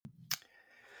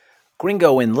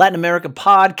Gringo in Latin America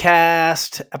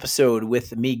podcast episode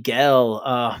with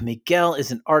Miguel. Miguel is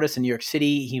an artist in New York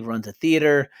City. He runs a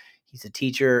theater. He's a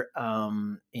teacher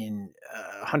in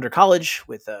Hunter College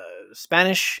with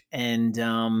Spanish and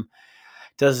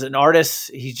does an artist.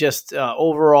 He's just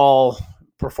overall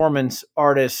performance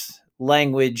artist,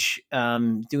 language,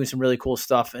 doing some really cool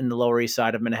stuff in the Lower East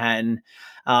Side of Manhattan.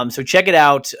 So check it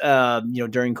out.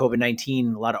 During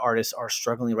COVID-19, a lot of artists are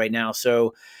struggling right now.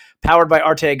 So powered by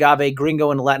Arte Agave,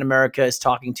 Gringo in Latin America is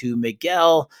talking to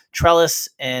Miguel Trellis,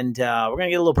 and we're going to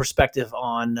get a little perspective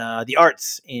on the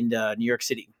arts in New York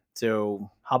City.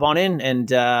 So hop on in,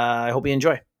 and I hope you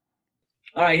enjoy.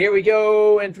 All right, here we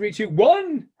go. In 3, 2,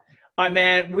 1. All right,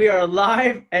 man, we are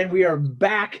live, and we are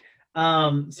back,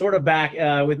 sort of back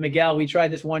with Miguel. We tried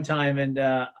this one time, and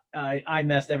I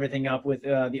messed everything up with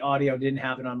the audio. Didn't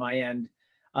happen on my end.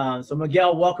 So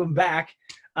Miguel, welcome back.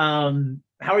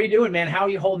 How are you doing, man? How are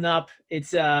you holding up?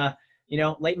 It's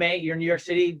late May. You're in New York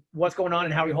City. What's going on,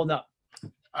 and how are you holding up?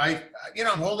 I'm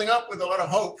holding up with a lot of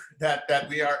hope that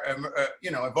we are,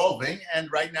 evolving.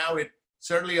 And right now, it's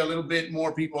certainly a little bit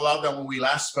more people out than when we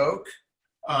last spoke.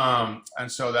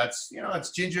 And so that's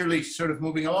gingerly sort of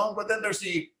moving along. But then there's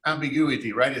the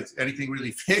ambiguity, right? Is anything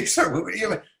really fixed?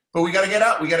 But we got to get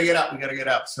out. We got to get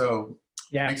out. So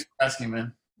yeah, thanks for asking,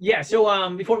 man. Yeah.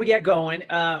 So before we get going,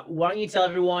 why don't you tell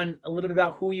everyone a little bit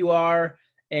about who you are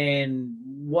and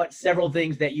what several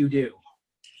things that you do?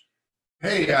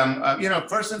 Hey,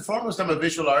 first and foremost, I'm a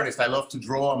visual artist. I love to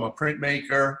draw. I'm a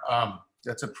printmaker.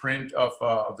 That's a print of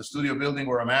the studio building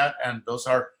where I'm at, and those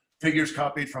are figures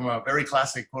copied from a very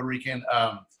classic Puerto Rican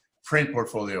print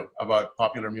portfolio about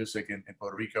popular music in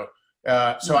Puerto Rico.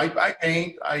 So I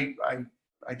paint.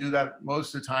 I do that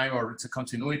most of the time, or it's a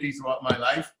continuity throughout my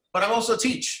life. But I also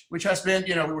teach, which has been,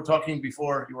 we were talking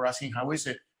before, you were asking, how is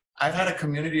it? I've had a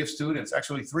community of students,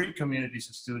 actually 3 communities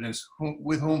of students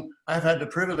with whom I've had the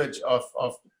privilege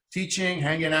of teaching,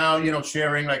 hanging out,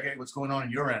 sharing like, hey, what's going on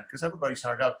in your end? Because everybody's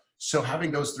hard up. So having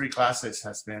those 3 classes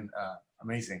has been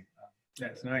amazing.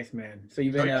 That's nice, man. So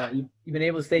you've been you've been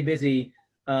able to stay busy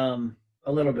a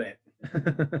little bit.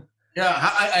 Yeah,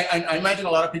 I imagine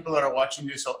a lot of people that are watching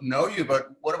this know you,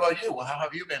 but what about you? Well, how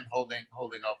have you been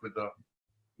holding up with the?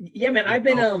 Yeah, man, I've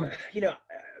been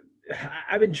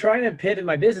I've been trying to pivot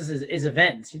my business is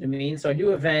events. You know what I mean? So I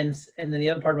do events, and then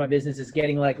the other part of my business is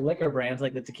getting like liquor brands,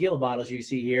 like the tequila bottles you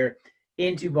see here,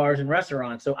 into bars and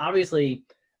restaurants. So obviously,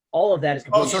 all of that is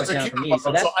completely shut down for me.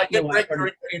 So that's I get break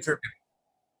during the interview.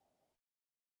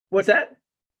 What's that?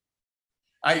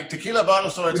 Tequila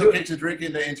bottle, so it's okay to drink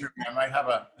in the interview. I might have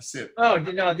a sip. Oh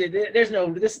no, there's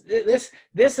no this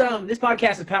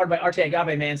podcast is powered by Arte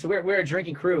Agave, man. So we're a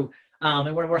drinking crew,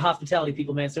 and we're hospitality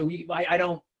people, man. So I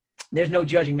don't. There's no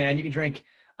judging, man. You can drink,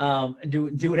 and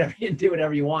do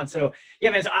whatever you want. So yeah,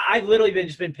 man. So I've literally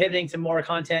been pivoting to more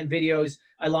content, videos.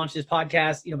 I launched this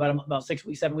podcast, about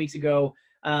 7 weeks ago.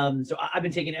 So I've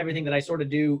been taking everything that I sort of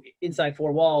do inside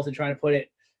 4 walls and trying to put it,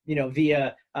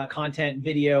 via content,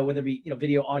 video, whether it be,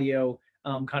 video, audio,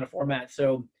 kind of format.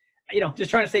 So,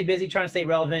 just trying to stay busy, trying to stay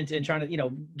relevant, and trying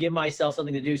to, give myself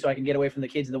something to do so I can get away from the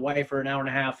kids and the wife for an hour and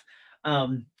a half,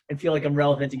 and feel like I'm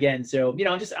relevant again. So,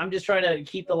 I'm just trying to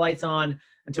keep the lights on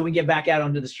until we get back out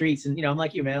onto the streets. And, I'm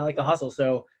like you, man, I like the hustle.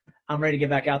 So I'm ready to get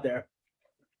back out there.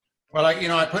 Well,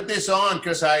 I put this on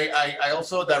because I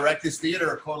also direct this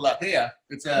theater called Latea.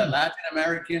 It's a Latin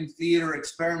American Theater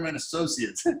Experiment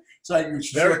Associates. So I use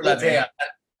short Latea.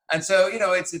 And so,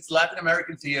 it's Latin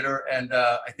American theater. And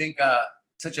I think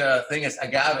such a thing as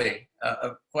agave,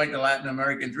 quite a Latin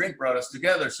American drink, brought us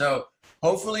together. So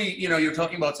hopefully, you're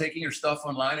talking about taking your stuff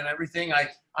online and everything.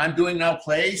 I'm doing now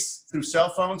plays through cell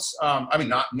phones.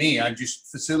 Not me. I just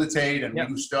facilitate and we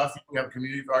do stuff. We have a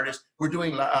community of artists. We're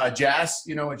doing jazz,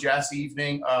 a jazz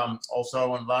evening,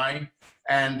 also online.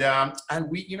 And I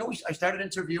started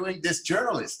interviewing this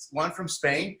journalist, one from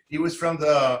Spain. He was from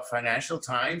the Financial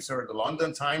Times or the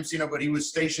London Times, but he was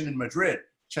stationed in Madrid,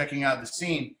 checking out the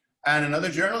scene. And another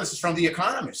journalist is from The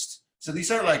Economist. So these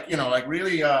are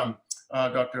really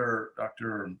Dr.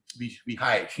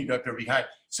 Vihai.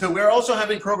 So we're also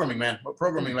having programming, man. We're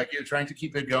programming like you're trying to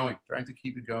keep it going.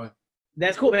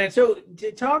 That's cool, man. So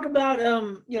to talk about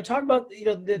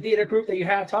the theater group that you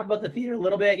have. Talk about the theater a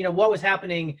little bit. What was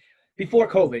happening before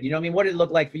COVID? What did it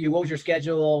look like for you? What was your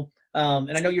schedule?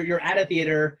 And I know you're at a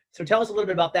theater. So tell us a little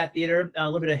bit about that theater, a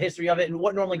little bit of history of it, and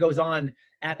what normally goes on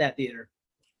at that theater.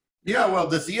 Yeah, well,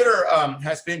 the theater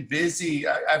has been busy.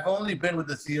 I've only been with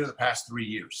the theater the past 3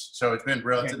 years, so it's been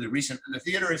relatively recent. And the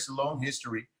theater is a long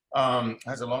history.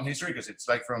 has a long history because it's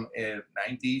like from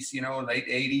 90s, late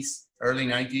 80s, early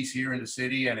 90s here in the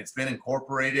city, and it's been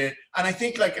incorporated. And I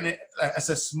think like as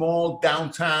a small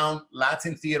downtown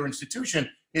Latin theater institution,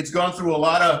 it's gone through a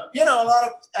lot of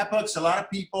epochs, a lot of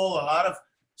people,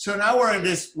 so now we're in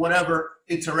this whatever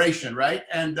iteration, right?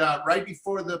 And right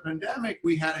before the pandemic,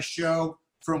 we had a show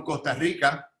from Costa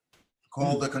Rica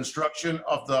called The Construction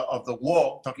of the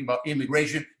Wall, talking about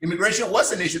immigration. Immigration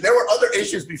was an issue. There were other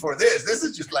issues before this. This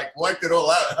is just like wiped it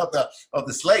all out of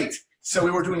the slate. So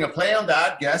we were doing a play on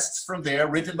that, guests from there,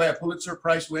 written by a Pulitzer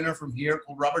Prize winner from here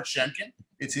called Robert Schenken.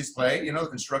 It's his play, The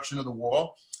Construction of the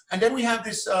Wall. And then we have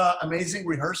this amazing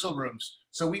rehearsal rooms.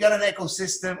 So we got an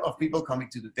ecosystem of people coming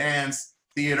to the dance,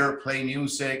 theater, play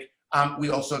music. We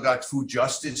also got food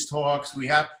justice talks. We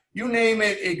have, you name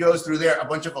it, it goes through there. A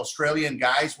bunch of Australian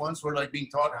guys once were like being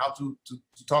taught how to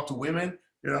talk to women.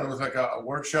 There was like a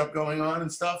workshop going on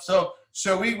and stuff. So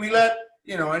we let,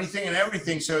 anything and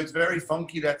everything. So it's very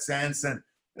funky, that sense. And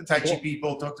the Tai Chi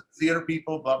people talk to theater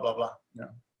people, blah, blah, blah.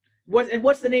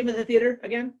 What's the name of the theater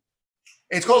again?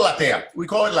 It's called Latea. We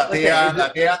call it Latea.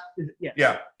 Latea.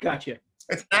 Yeah. Gotcha.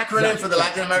 It's an acronym for the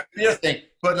Latin American theater thing.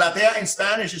 But Latea in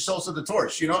Spanish is also the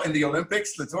torch. In the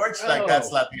Olympics, the torch, that's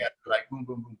Latea. Like boom,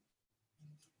 boom, boom.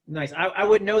 Nice. I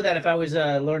wouldn't know that if I was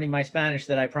learning my Spanish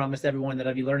that I promised everyone that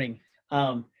I'd be learning.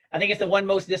 I think it's the one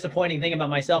most disappointing thing about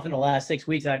myself in the last 6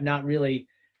 weeks. I've not really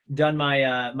done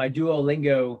my my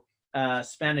Duolingo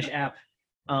Spanish app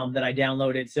that I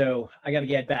downloaded. So I got to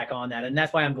get back on that. And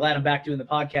that's why I'm glad I'm back doing the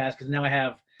podcast, because now I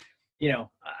have,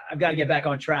 I've got to get back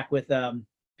on track with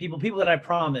people that I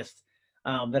promised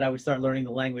that I would start learning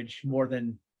the language more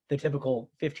than the typical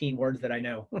 15 words that I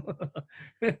know.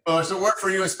 Well, it's a word for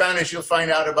you in Spanish. You'll find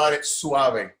out about it.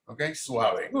 Suave. Okay,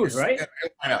 suave. Ooh, right?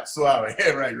 You'll find out. Suave.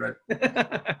 Yeah, right.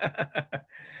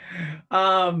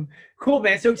 Cool,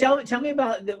 man. So tell me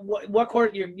about what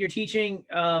course you're teaching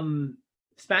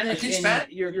Spanish in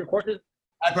Spanish. Your courses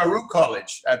at Baruch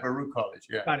College.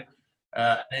 Yeah. Got it.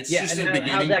 It's just in the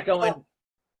beginning. How's that going?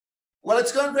 Well,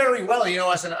 it's gone very well.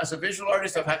 As a visual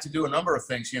artist, I've had to do a number of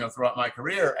things, throughout my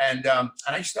career. And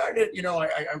I started,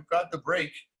 I got the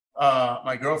break.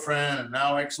 My girlfriend and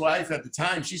now ex-wife at the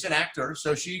time, she's an actor.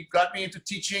 So she got me into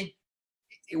teaching,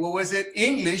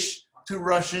 English to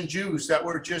Russian Jews that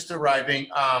were just arriving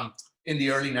in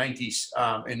the early 90s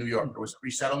in New York. There was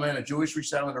a Jewish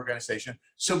resettlement organization.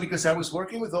 So because I was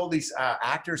working with all these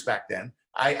actors back then,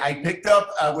 I picked up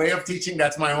a way of teaching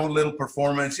that's my own little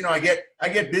performance. I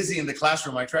get busy in the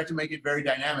classroom. I try to make it very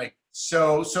dynamic.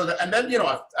 And then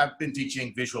I've been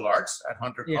teaching visual arts at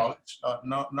Hunter College.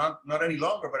 Not any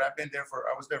longer, but I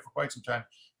was there for quite some time.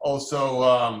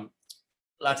 Also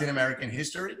Latin American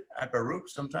history at Baruch,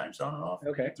 sometimes on and off.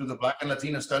 Okay. Through the Black and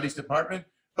Latino Studies department.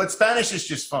 But Spanish is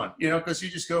just fun, because you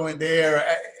just go in there.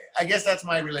 I guess that's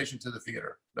my relation to the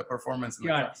theater, the performance in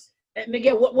the class. And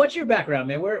Miguel, what's your background,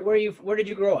 man? Where did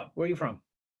you grow up? Where are you from?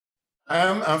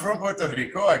 I'm from Puerto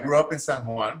Rico. I grew up in San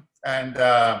Juan, and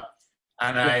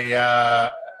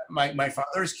my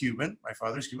father is Cuban.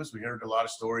 So we heard a lot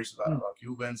of stories about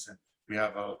Cubans, and we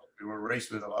were raised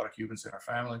with a lot of Cubans in our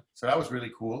family. So that was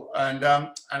really cool. And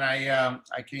I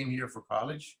came here for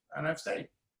college, and I've stayed.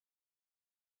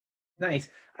 Nice.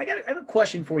 I have a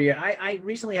question for you. I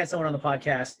recently had someone on the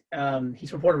podcast. He's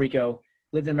from Puerto Rico,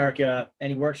 lived in America, and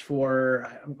he works for,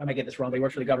 I might get this wrong, but he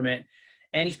works for the government,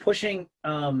 and he's pushing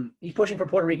for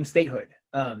Puerto Rican statehood.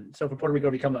 So for Puerto Rico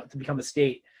to become a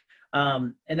state.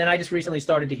 And then I just recently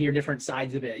started to hear different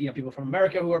sides of it. People from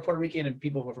America who are Puerto Rican and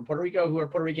people who are from Puerto Rico who are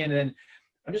Puerto Rican. And then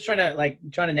I'm just trying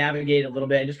to navigate a little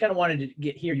bit and just kind of wanted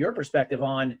to hear your perspective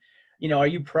on, are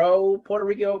you pro Puerto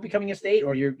Rico becoming a state,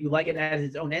 or you like it as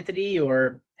its own entity,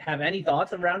 or have any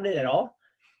thoughts around it at all?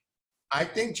 I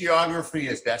think geography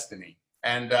is destiny.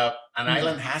 And an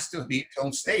island has to be its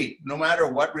own state, no matter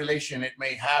what relation it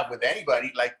may have with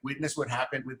anybody, like witness what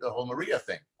happened with the whole Maria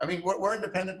thing. I mean, we're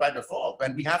independent by default,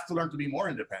 and we have to learn to be more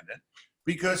independent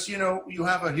because, you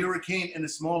have a hurricane in a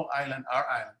small island, our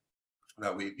island,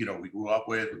 that we grew up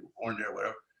with, we were born there,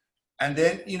 whatever. And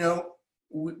then,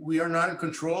 we are not in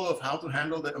control of how to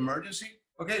handle the emergency.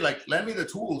 Okay, like lend me the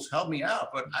tools, help me out,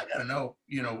 but I gotta know,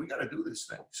 we gotta do this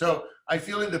thing. So I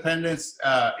feel independence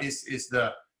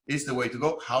is the way to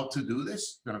go. How to do this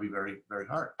is going to be very, very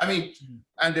hard. I mean,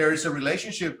 and there is a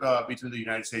relationship between the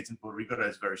United States and Puerto Rico that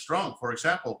is very strong. For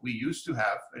example, we used to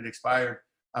have an expired,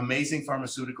 amazing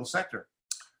pharmaceutical sector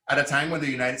at a time when the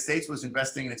United States was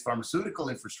investing in its pharmaceutical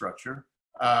infrastructure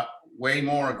way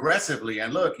more aggressively.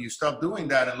 And look, you stop doing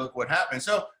that and look what happened.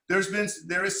 So there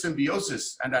is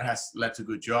symbiosis, and that has led to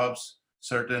good jobs.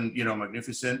 certain,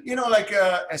 magnificent, like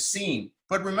a scene.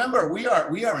 But remember, we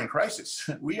are in crisis.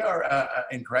 We are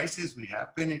in crisis. We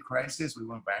have been in crisis. We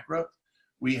went bankrupt.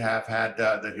 We have had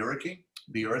the hurricane.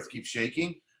 The earth keeps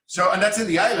shaking. So, and that's in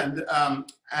the island.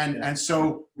 And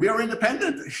so we are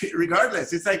independent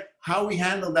regardless. It's like how we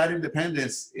handle that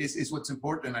independence is what's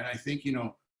important. And I think,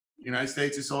 the United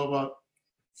States is all about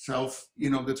self,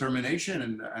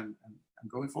 determination and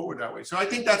going forward that way. So I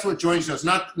think that's what joins us,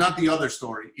 not the other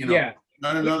story, Yeah.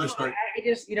 Not another story. I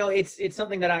just, it's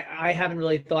something that I haven't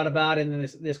really thought about. And then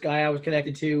this guy I was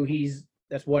connected to,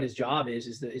 that's what his job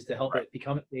is to help it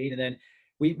become a state. And then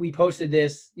we posted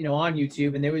this, on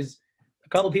YouTube, and there was a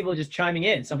couple of people just chiming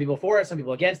in. Some people for it, some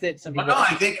people against it. Some people. No,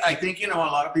 I think a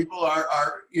lot of people are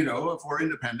for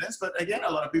independence, but again,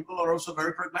 a lot of people are also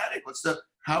very pragmatic.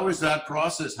 How is that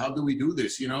process? How do we do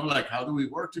this? Like how do we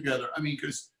work together? I mean,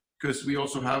 because we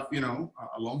also have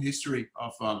a long history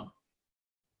of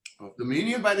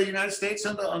dominion by the United States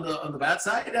on the bad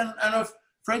side, and of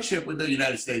friendship with the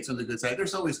United States on the good side.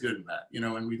 There's always good in that,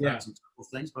 and we've had some terrible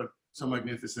things, but some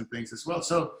magnificent things as well.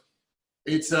 So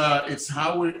it's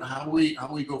how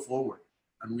we go forward,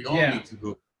 and we all need to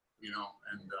go, and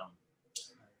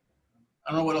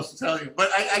I don't know what else to tell you, but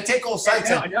I take all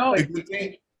sides. I know.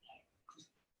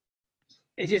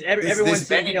 It's just everyone's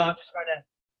saying, I'm just trying to.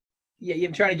 Yeah,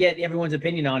 you're trying to get everyone's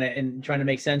opinion on it and trying to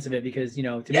make sense of it because, to me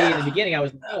in the beginning, I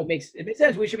was, it makes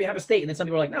sense. We should have a state. And then some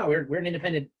people are like, no, we're an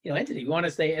independent, entity. We want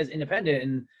to stay as independent.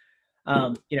 And,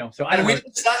 so I don't know.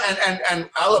 And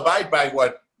I'll abide by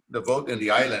what the vote in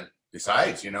the island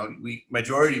decides,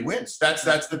 majority wins.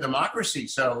 That's the democracy.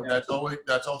 So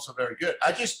that's also very good.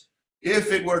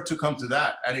 If it were to come to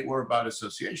that and it were about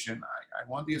association, I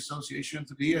want the association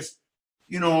to be as,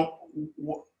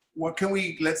 what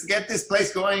can let's get this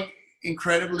place going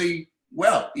incredibly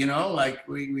well, like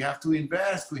we have to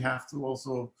invest, we have to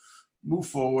also move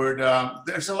forward.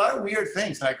 There's a lot of weird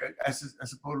things, like as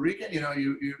a Puerto Rican,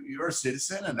 you're a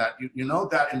citizen, and that you know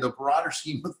that in the broader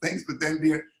scheme of things, but then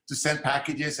to send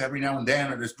packages every now and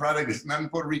then, or this product is not in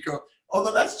Puerto Rico,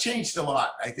 although that's changed a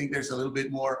lot. I think there's a little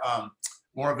bit more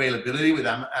availability with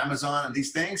Amazon and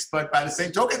these things, but by the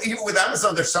same token, even with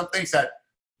Amazon, there's some things that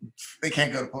they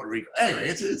can't go to Puerto Rico. Anyway,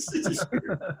 it's just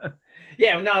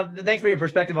yeah, no, thanks for your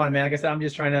perspective on it, man. Like I said, I'm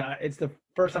just trying to, it's the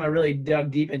first time I really dug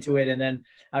deep into it, and then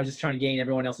I was just trying to gain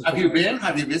everyone else's Have you been?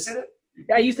 Have you visited?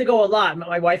 Yeah, I used to go a lot.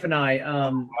 My wife and I,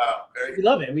 wow, we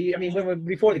love it.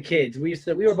 Before the kids, we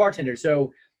were bartenders.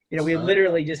 So, we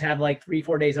literally just have like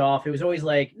 3-4 days off. It was always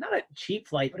like, not a cheap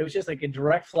flight, but it was just like a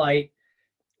direct flight,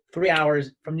 3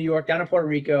 hours from New York down to Puerto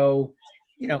Rico,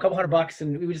 a couple $100,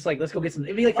 and we were just like, let's go get some.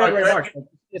 It'd be like February, March.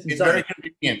 It's very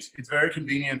convenient. It's very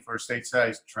convenient for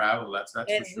stateside travel. That's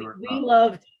for sure. We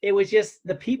loved. It was just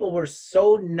the people were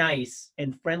so nice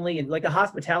and friendly, and like the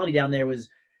hospitality down there was.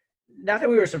 Not that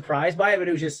we were surprised by it, but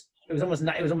it was almost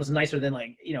nicer than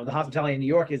like the hospitality in New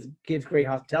York gives great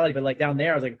hospitality, but like down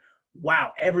there, I was like,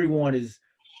 wow, everyone is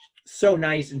so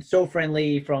nice and so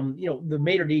friendly, from the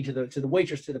maitre d' to the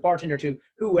waitress to the bartender to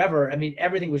whoever. I mean,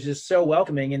 everything was just so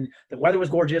welcoming, and the weather was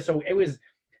gorgeous. So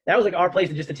that was like our place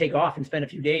to take off and spend a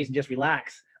few days and just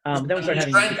relax. Then we started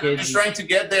having kids. I'm just trying to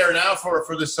get there now for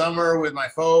the summer with my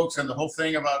folks, and the whole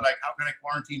thing about like how can I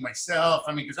quarantine myself?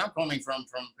 I mean, because I'm coming from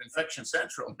infection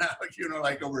central now,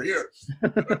 like over here.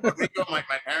 my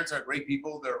parents are great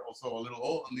people. They're also a little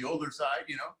old on the older side,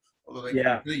 although they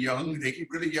keep really young. They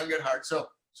keep really young at heart. So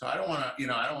I don't want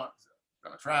to, I don't want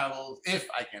to travel. If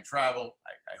I can travel,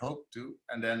 I hope to.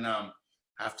 And then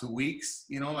have 2 weeks,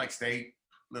 like stay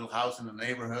little house in the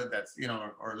neighborhood that's,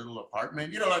 or a little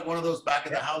apartment, like one of those back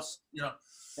of the house,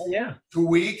 Oh, yeah. 2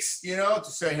 weeks, to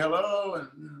say hello. And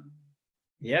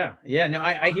Yeah. No,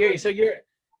 I hear you. So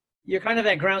you're kind of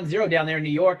at ground zero down there in New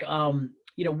York.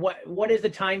 What is the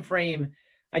time frame?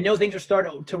 I know things are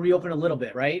starting to reopen a little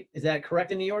bit, right? Is that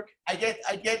correct in New York? I get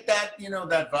that,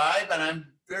 that vibe, and I'm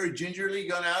very gingerly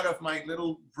gone out of my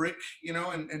little brick,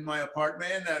 in my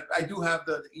apartment. I do have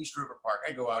the East River Park.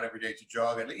 I go out every day to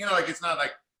jog, and like it's not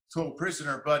like total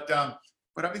prisoner, but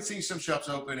I've been seeing some shops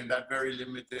open in that very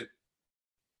limited.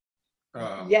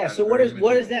 So what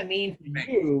does that mean for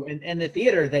you and the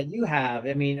theater that you have?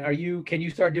 I mean, can you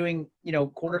start doing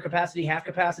quarter capacity, half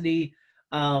capacity?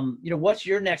 What's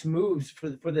your next moves for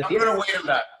the theater? I'm going to wait on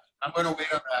that.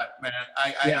 Man.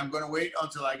 I'm going to wait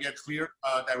until I get clear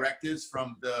directives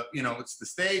from it's the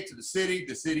state to the city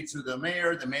to the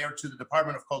mayor to the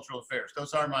Department of Cultural Affairs.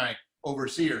 Those are my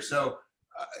overseers. So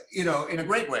in a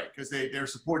great way, because they're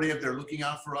supportive. They're looking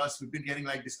out for us. We've been getting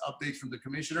like this updates from the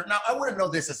commissioner. Now, I wouldn't know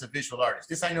this as a visual artist.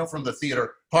 This I know from the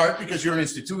theater part, because you're an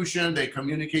institution. They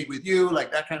communicate with you,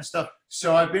 like that kind of stuff.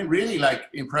 So I've been really like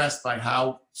impressed by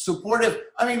how supportive.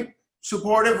 I mean,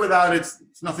 supportive without it's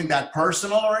nothing that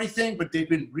personal or anything, but they've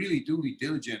been really duly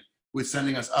diligent with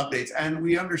sending us updates. And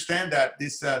we understand that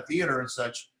this theater and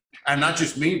such, and not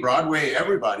just me, Broadway,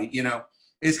 everybody,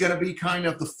 is going to be kind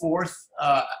of the fourth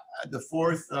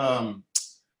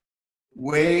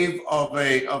wave of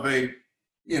a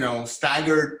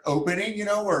staggered opening,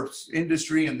 or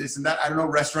industry and this and that. I don't know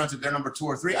restaurants if they're number 2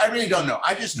 or 3. I really don't know.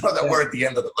 I just know that we're at the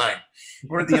end of the line.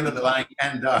 We're at the end of the line,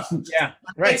 and yeah,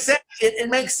 right. It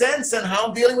makes sense, and how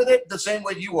I'm dealing with it the same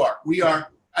way you are. We are.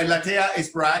 Latea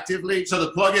is proactively. So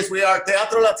the plug is we are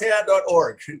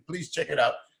teatrolatea.org. Please check it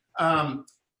out.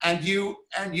 And you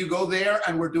go there,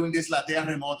 and we're doing this Latea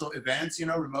Remoto events,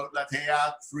 remote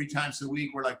Latea 3 times a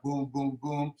week. We're like boom, boom,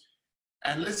 boom.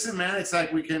 And listen, man, it's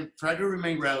like we can try to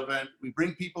remain relevant. We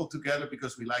bring people together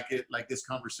because we like it, like this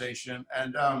conversation.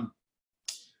 And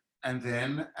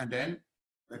then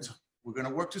we're going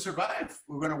to work to survive.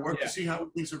 We're going to work to see how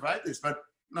we can survive this, but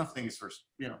nothing is first,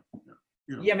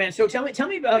 Yeah, man. So tell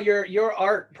me about your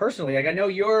art personally. Like, I know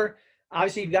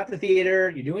obviously you've got the theater,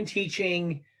 you're doing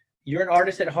teaching, you're an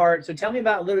artist at heart. So tell me a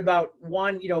little bit about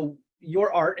one,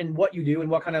 your art and what you do and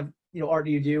what kind of, art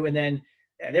do you do? And then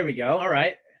there we go. All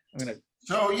right.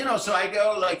 So I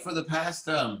go like for the past,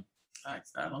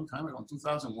 it's a long time ago, in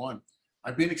 2001,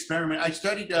 I've been experimenting. I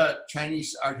studied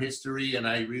Chinese art history, and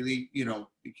I really,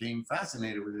 became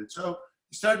fascinated with it. So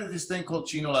I started this thing called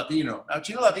Chino Latino. Now,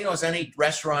 Chino Latino is any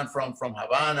restaurant from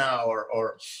Havana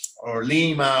or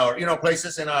Lima, or,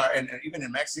 places and even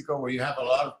in Mexico where you have a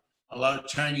lot of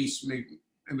Chinese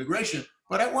immigration.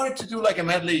 But I wanted to do like a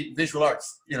medley visual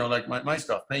arts, like my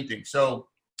stuff, painting. So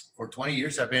for 20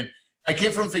 years, I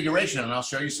came from figuration, and I'll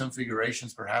show you some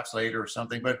figurations perhaps later or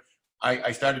something. But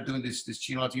I started doing this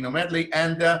Chino Latino medley,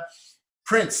 and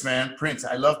prints, man, prints.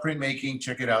 I love printmaking.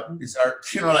 Check it out. These are,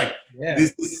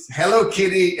 this Hello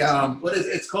Kitty.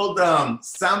 It's called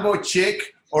Sambo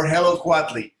Chick or Hello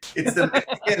Cuatli. It's the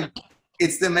Mexican,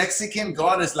 it's the Mexican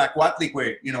goddess La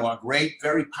Cuatlicue. A great,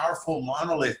 very powerful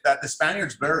monolith that the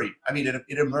Spaniards buried. I mean,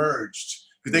 it emerged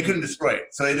because they couldn't destroy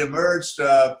it. So it emerged,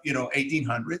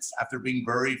 1800s after being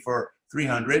buried for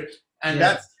 300. And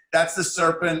that's the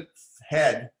serpent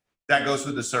head that goes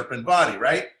with the serpent body,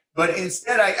 right? But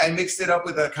instead, I mixed it up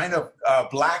with a kind of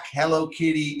black Hello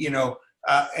Kitty, and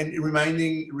it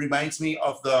reminds me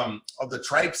of the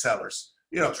tripe sellers.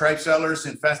 Tripe sellers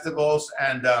in festivals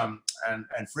and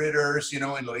fritters, in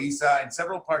Loíza, in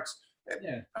several parts.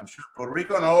 Yeah. I'm sure Puerto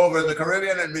Rico and all over the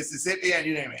Caribbean and Mississippi and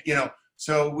you name it.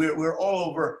 So we're all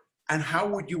over. And how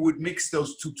would you mix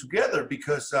those two together?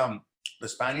 Because the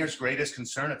Spaniards' greatest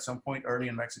concern at some point early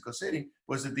in Mexico City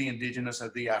was that the indigenous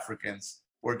of the Africans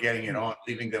were getting it on,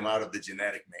 leaving them out of the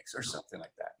genetic mix or something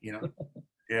like that.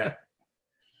 Yeah.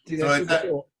 Dude,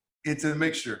 so it's a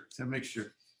mixture. It's a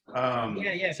mixture.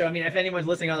 Yeah. So I mean, if anyone's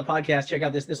listening on the podcast, check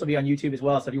out this. This will be on YouTube as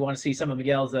well. So if you want to see some of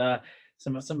Miguel's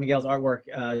some Miguel's artwork,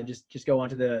 just go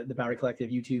onto the Bowery Collective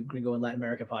YouTube Gringo and Latin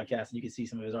America podcast, and you can see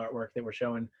some of his artwork that we're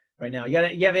showing right now. You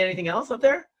have anything else up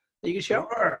there that you can show?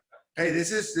 Sure. Hey,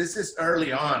 this is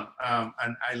early on,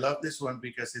 and I love this one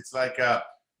because it's like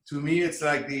to me it's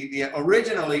like the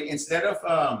originally instead of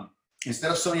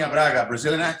Sonia Braga,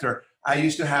 Brazilian actor, I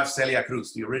used to have Celia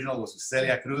Cruz. The original was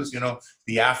Celia Cruz,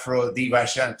 the Afro diva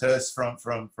chanteuse from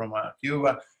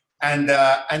Cuba. And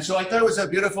so I thought it was a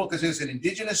beautiful, because he was an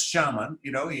indigenous shaman,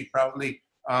 he probably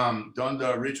done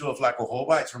the ritual of La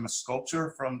Cojoba. It's from a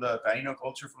sculpture from the Taino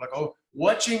culture from La Cojoba,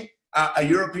 watching a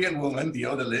European woman, the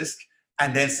odalisque,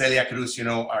 and then Celia Cruz,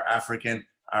 our African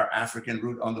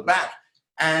root on the back.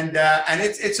 And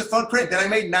it's a fun print. Then I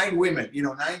made 9 women,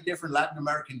 9 different Latin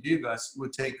American divas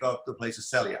would take up the place of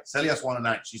Celia. Celia's 1 of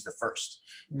 9. She's the first.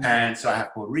 Mm-hmm. And so I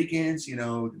have Puerto Ricans,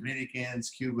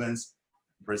 Dominicans, Cubans,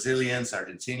 Brazilians,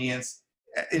 Argentinians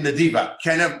in the diva,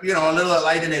 kind of, a little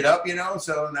lighten it up,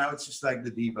 so now it's just like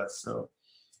the divas. So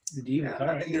the divas.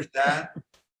 I think there's that.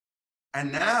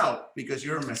 And now, because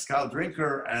you're a mezcal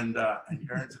drinker and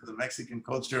you're into the Mexican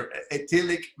culture,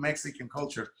 ethylic Mexican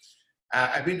culture,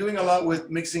 I've been doing a lot with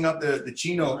mixing up the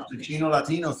Chino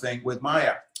Latino thing with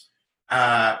Maya.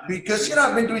 Because,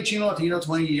 I've been doing Chino Latino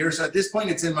 20 years. At this point,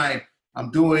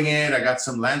 I'm doing it. I got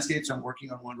some landscapes. I'm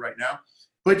working on one right now.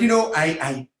 But,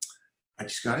 I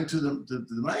just got into the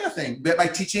Maya thing by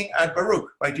teaching at Baruch,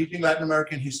 by teaching Latin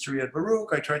American history at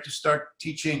Baruch. I tried to start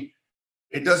teaching.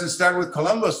 It doesn't start with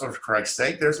Columbus, for Christ's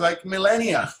sake. There's like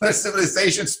millennia.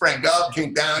 Civilization sprang up,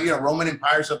 came down, Roman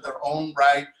empires of their own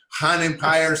right, Han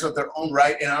empires of their own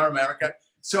right in our America.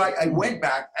 So I went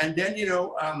back, and then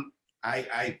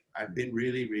I've been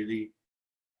really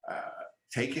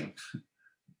taken.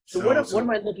 So what am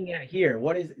I looking at here?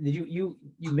 What is, did you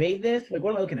made this? Like,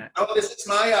 what am I looking at? Oh, this is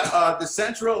my the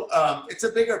central. It's a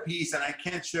bigger piece, and I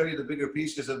can't show you the bigger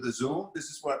piece because of the zoom. This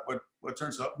is what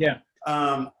turns up. Yeah.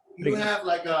 You have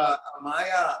like a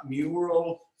Maya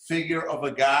mural figure of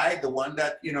a guy, the one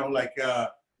that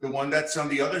the one that's on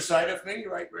the other side of me,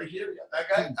 right here, that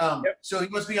guy. Yep. So he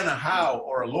must be on a How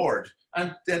or a Lord,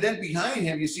 and then behind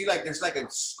him, you see like there's like a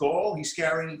skull. He's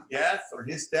carrying death or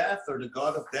his death or the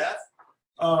god of death.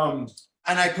 And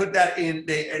I put that in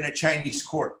a Chinese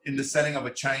court, in the setting of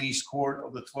a Chinese court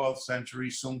of the 12th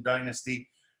century Sung dynasty.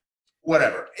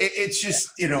 Whatever. It's just,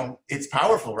 it's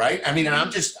powerful, right? I mean, and I'm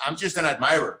just an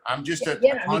admirer. I'm just a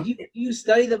I mean, do you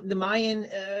study the Mayan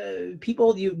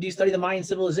people? Do you study the Mayan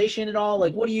civilization at all?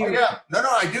 Like, what do you? Oh, yeah, no,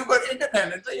 I do, but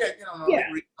independently. I don't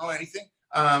know anything.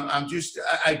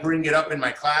 I bring it up in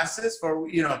my classes for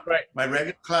my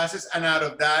regular classes, and out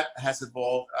of that has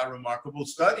evolved a remarkable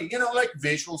study. Like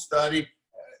visual study,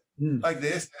 like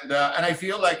this, and I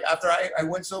feel like after I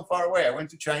went so far away, I went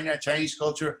to China, Chinese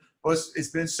culture. It's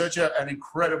been such an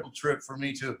incredible trip for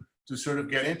me to sort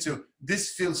of get into.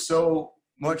 This feels so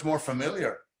much more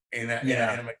familiar in a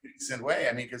magnificent way.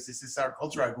 I mean, because this is our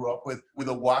culture. I grew up with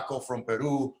a huaco from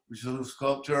Peru, which is a little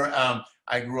sculpture.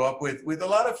 I grew up with a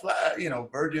lot of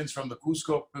virgins from the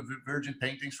Cusco, virgin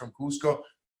paintings from Cusco.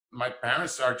 My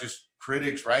parents are just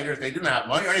critics, writers. They didn't have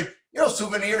money or anything.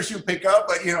 Souvenirs you pick up,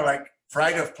 but like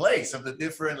pride of place of the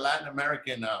different Latin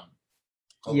American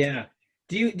culture. Yeah.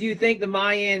 Do you think the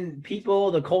Mayan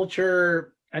people, the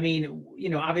culture, I mean,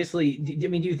 obviously, do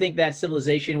you think that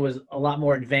civilization was a lot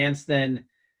more advanced than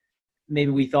maybe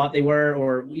we thought they were?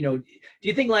 Or, do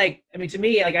you think, like, I mean, to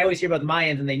me, like, I always hear about the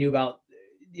Mayans and they knew about,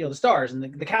 the stars and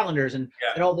the calendars and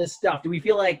all this stuff. Do we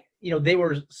feel like, they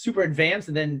were super advanced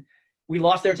and then we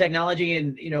lost their technology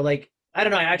and, like, I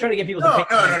don't know. I try to get people. No.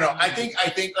 I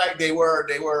think like they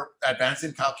were advanced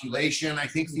in calculation. I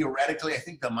think theoretically, I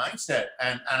think the mindset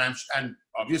and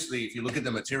obviously, if you look at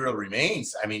the material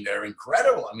remains, I mean, they're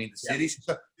incredible. I mean, the cities,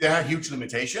 they had huge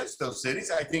limitations. Those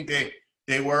cities, I think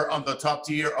they were on the top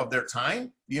tier of their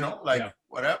time.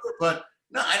 Whatever. But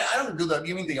no, I don't do that.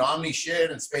 You mean the Omni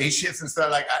shit and spaceships and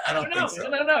stuff? Like I don't think so.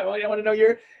 No. I want to know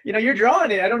you're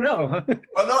drawing it. I don't know.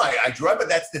 Well, no, I drew it, but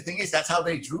that's the thing is that's how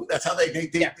they drew. That's how they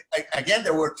again,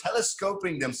 they were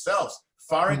telescoping themselves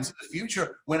far into the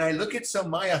future. When I look at some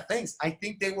Maya things, I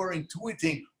think they were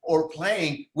intuiting or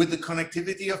playing with the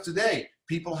connectivity of today.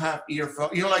 People have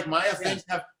earphones, like Maya things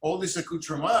have all these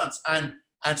accoutrements, and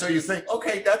so you think,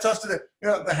 okay, that's us to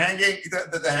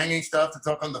the hanging stuff to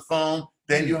talk on the phone.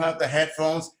 Then you have the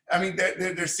headphones. I mean,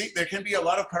 there can be a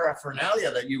lot of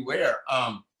paraphernalia that you wear.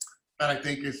 That I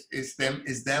think is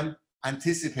them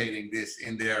anticipating this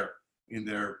in their.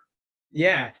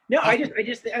 Yeah. No, I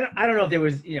don't know if there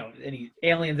was any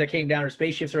aliens that came down or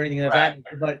spaceships or anything like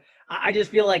that, but I just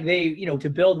feel like they to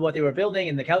build what they were building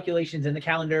and the calculations and the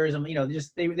calendars and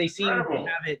just they seem to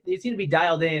have it. They seem to be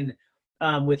dialed in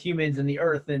with humans and the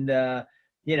Earth and I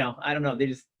don't know.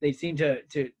 They seem to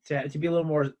be a little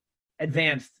more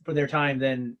advanced for their time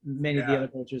than many of the other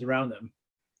cultures around them.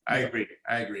 I agree.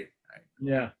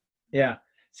 Yeah.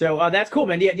 So that's cool,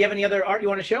 man. Do you have any other art you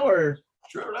want to show or?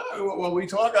 Sure. When we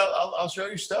talk, I'll show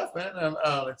you stuff, man.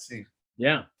 Let's see.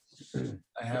 Yeah.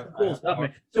 I have cool stuff,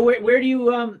 man. So where do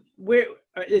you where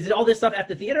is it all this stuff at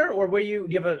the theater or do you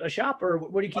have a shop or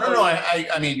where do you keep? No.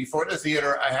 I mean before the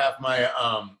theater, I have my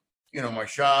my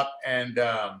shop and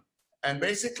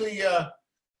basically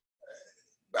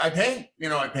I paint.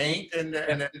 I paint and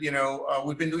then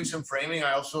we've been doing some framing.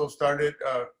 I also started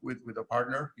with a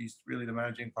partner. He's really the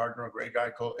managing partner, a great guy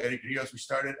called Eric Rios. We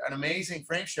started an amazing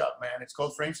frame shop, man. It's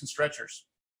called Frames and Stretchers.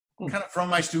 Kind of from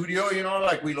my studio,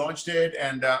 like we launched it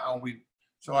and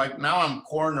now I'm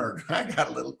cornered. I got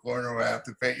a little corner where I have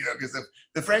to paint, because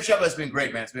the frame shop has been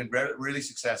great, man. It's been really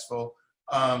successful.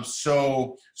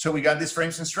 So we got this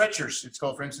Frames and Stretchers. It's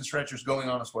called Frames and Stretchers going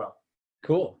on as well.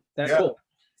 Cool. That's cool.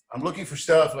 I'm looking for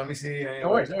stuff. Let me see. No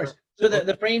worries. So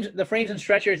the frames and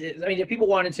stretchers. I mean, if people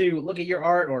wanted to look at your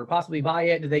art or possibly buy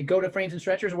it, do they go to Frames and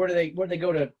Stretchers? Where do they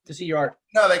go to see your art?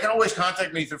 No, they can always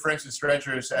contact me through Frames and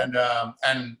Stretchers, and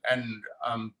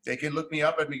they can look me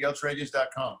up at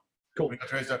migueltreyes.com. Cool.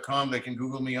 migueltreyes.com. They can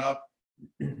Google me up.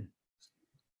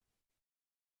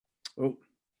 Oh.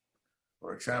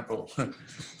 For example,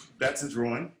 that's a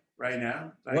drawing. Right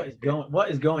now,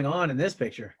 what is going on in this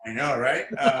picture? I know, right?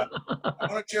 I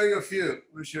want to show you a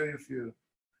few.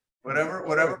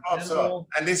 Whatever pops up.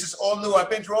 And this is all new.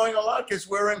 I've been drawing a lot because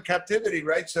we're in captivity,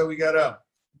 right? So we gotta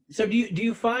So do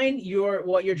you find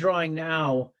what you're drawing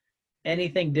now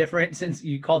anything different since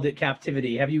you called it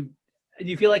captivity? Do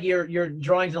you feel like your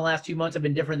drawings in the last 2 months have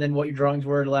been different than what your drawings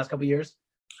were the last couple of years?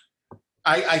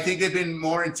 I think they've been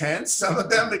more intense, some of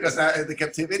them, because the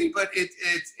captivity, but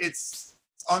it's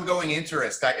ongoing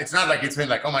interest. It's not like it's been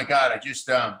like, oh my God,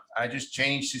 I just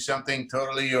changed to something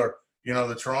totally, or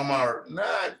the trauma, or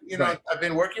Right. I've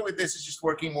been working with this. It's just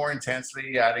working more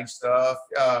intensely, adding stuff,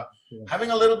 Yeah.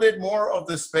 having a little bit more of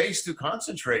the space to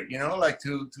concentrate. Like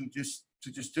to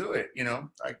just do it.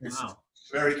 Like this is Wow.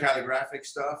 very calligraphic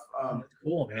stuff. That's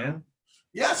cool, man.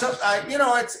 Yeah, so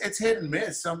it's hit and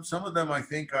miss. Some of them I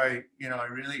think I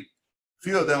really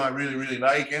feel them I really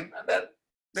like, and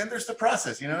then there's the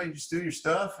process. You just do your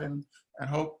stuff and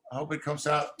hope it comes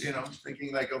out.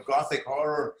 Thinking like of Gothic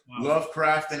horror, Wow.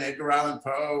 Lovecraft and Edgar Allan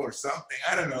Poe or something.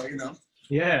 I don't know.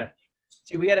 Yeah.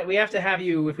 See, we have to have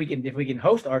you if we can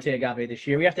host Arte Agave this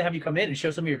year. We have to have you come in and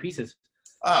show some of your pieces.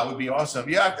 It would be awesome.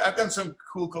 Yeah, I've done some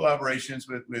cool collaborations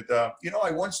with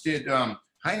I once did.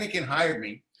 Heineken hired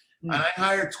me. And I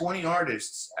hired 20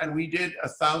 artists, and we did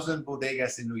 1,000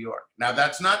 bodegas in New York. Now,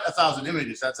 that's not 1,000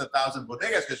 images. That's 1,000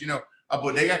 bodegas, because, a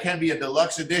bodega can be a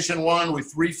deluxe edition one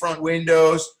with 3 front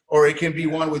windows, or it can be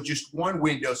one with just 1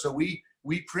 window. So we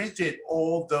printed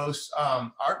all those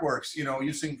artworks,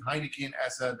 using Heineken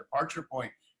as a departure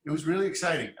point. It was really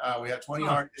exciting. We had 20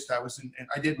 artists.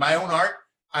 I did my own art,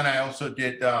 and I also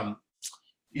did,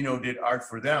 did art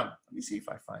for them. Let me see if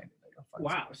I find it.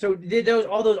 Wow. So did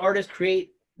all those artists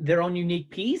create their own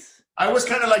unique piece? I was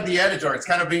kind of like the editor. It's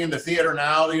kind of being in the theater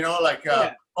now,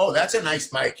 oh, that's a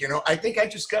nice mic. I think I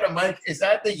just got a mic. Is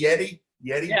that the Yeti?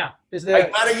 Yeah. I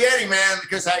got a Yeti, man,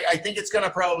 because I think it's going to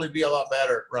probably be a lot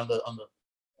better on the.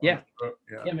 Yeah,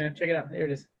 man. Check it out. There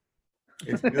it is.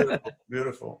 It's beautiful.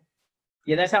 Beautiful.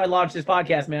 Yeah, that's how I launched this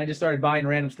podcast, man. I just started buying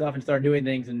random stuff and started doing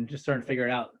things and just starting to figure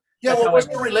it out. Yeah, what was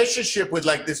the relationship with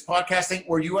like this podcasting?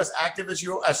 Were you as active as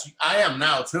I am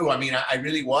now too? I mean, I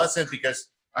really wasn't, because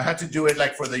I had to do it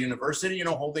like for the university,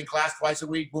 holding class twice a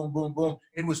week, boom, boom, boom.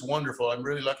 It was wonderful. I'm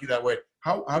really lucky that way.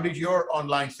 How did your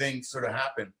online thing sort of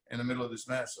happen in the middle of this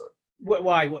mess?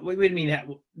 Why? What do you mean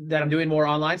that I'm doing more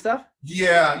online stuff?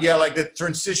 Yeah, like the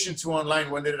transition to online.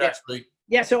 When did it actually?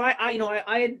 Yeah, so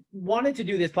I had wanted to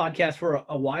do this podcast for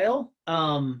a while,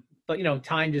 but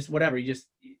time just whatever.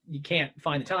 You can't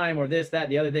find the time, or this, that,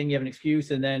 the other thing. You have an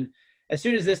excuse, and then as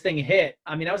soon as this thing hit,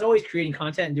 I mean, I was always creating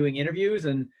content and doing interviews,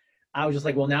 and I was just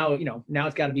like, well, now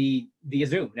it's got to be via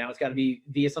Zoom. Now it's got to be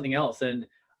via something else. And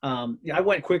I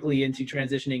went quickly into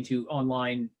transitioning to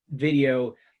online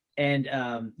video and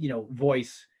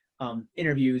voice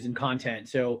interviews and content.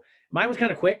 So mine was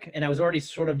kind of quick, and I was already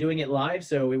sort of doing it live,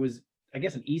 so it was, I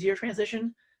guess, an easier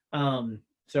transition.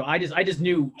 So I just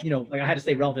knew, like I had to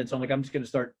stay relevant. So I'm like, I'm just going to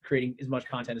start creating as much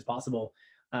content as possible.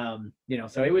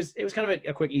 So it was kind of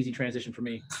a quick, easy transition for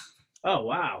me. Oh,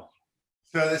 wow.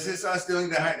 So this is us doing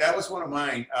that was one of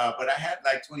mine, but I had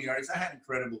like 20 artists. I had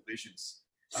incredible visions.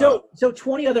 So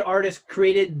 20 other artists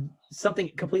created something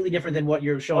completely different than what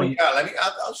you're showing. Yeah,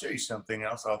 I'll show you something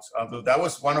else. That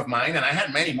was one of mine, and I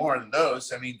had many more than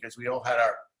those. I mean, because we all had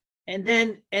our. And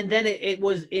then it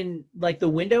was in like the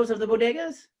windows of the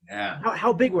bodegas. Yeah.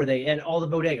 How big were they at all the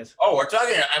bodegas? Oh, we're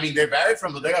talking. I mean, they varied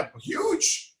from bodega,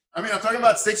 huge. I mean, I'm talking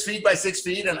about 6 feet by 6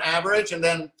 feet, an average, and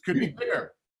then could be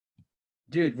bigger.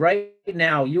 Dude, right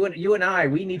now, you and I,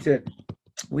 we need to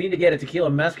get a tequila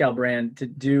mezcal brand to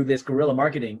do this guerrilla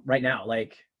marketing right now.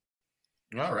 Like,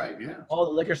 all right, yeah. All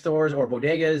the liquor stores or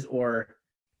bodegas, or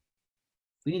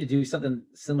we need to do something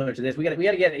similar to this. We got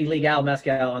to get Ilegal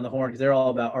Mezcal on the horn, because they're all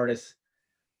about artists,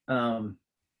 and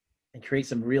create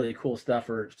some really cool stuff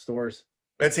for stores.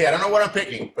 Let's see. I don't know what I'm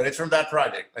picking, but it's from that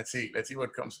project. Let's see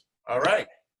what comes. All right.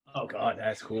 Oh God,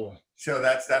 that's cool. So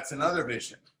that's another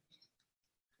vision.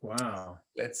 Wow.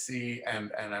 Let's see,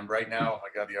 and I'm right now. Oh my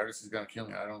God, the artist is gonna kill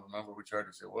me. I don't remember which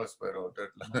artist it was, but you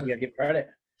gotta give credit.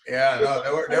 Yeah,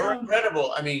 no, they were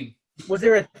incredible. I mean, was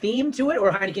there a theme to it,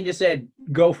 or Heineken just said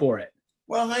go for it?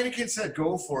 Well, Heineken said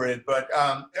go for it, but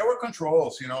there were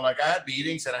controls. Like I had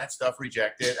meetings and I had stuff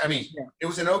rejected. I mean, It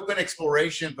was an open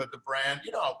exploration, but the brand,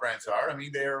 how brands are. I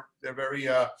mean, they're very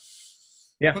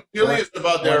curious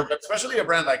about especially a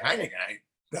brand like Heineken.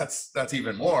 That's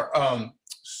even more.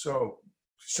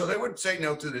 So they would say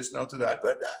no to this, no to that.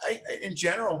 But in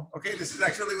general, okay, this is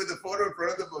actually with the photo in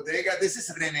front of the bodega. This is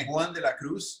René Juan de la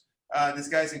Cruz. This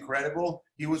guy's incredible.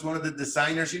 He was one of the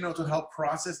designers, to help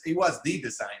process. He was the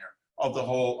designer of the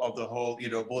whole,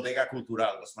 Bodega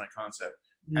Cultural was my concept.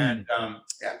 And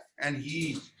and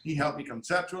he helped me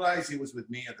conceptualize. He was with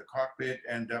me at the cockpit,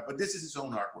 but this is his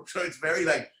own artwork. So it's very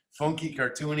like funky,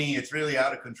 cartoony. It's really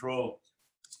out of control.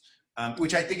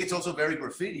 which I think it's also very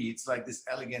graffiti. It's like this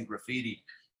elegant graffiti.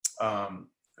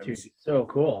 Dude, so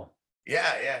cool.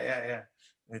 Yeah.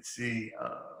 Let's see.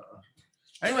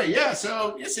 Anyway, yeah,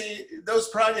 so you see, those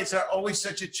projects are always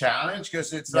such a challenge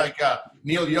because it's like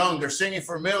Neil Young, they're singing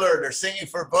for Miller, they're singing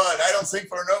for Bud. I don't sing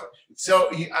for no. So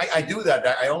I do that.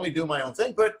 I only do my own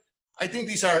thing, but I think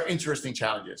these are interesting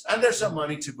challenges. And there's some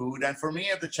money to boot. And for me,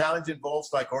 if the challenge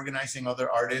involves like organizing other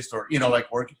artists or,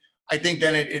 like working, I think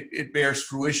then it bears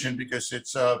fruition because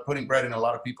it's putting bread in a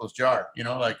lot of people's jar,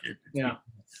 like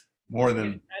more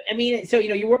than. I mean, so,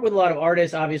 you work with a lot of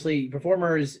artists, obviously,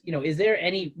 performers, is there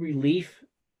any relief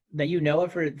that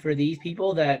of for these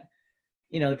people that,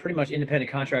 they're pretty much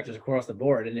independent contractors across the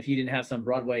board? And if you didn't have some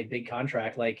Broadway big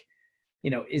contract, like,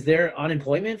 is there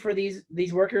unemployment for these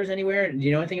workers anywhere? Do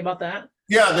you know anything about that?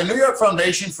 Yeah, the New York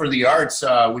Foundation for the Arts,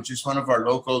 which is one of our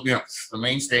local, the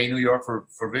mainstay in New York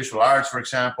for visual arts, for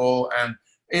example, and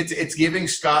it's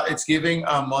giving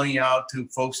money out to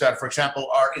folks that, for example,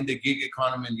 are in the gig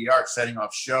economy in the arts, setting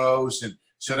up shows, and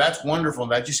so that's wonderful.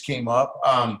 That just came up.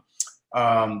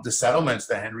 The settlements,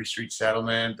 the Henry Street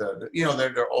settlement,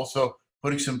 they're also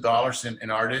putting some dollars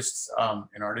in artists'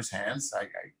 hands.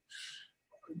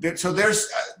 So there's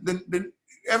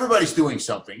everybody's doing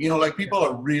something. Like people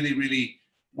are really, really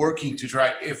working to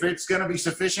try. If it's going to be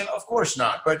sufficient, of course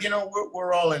not. But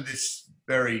we're all in this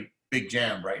very big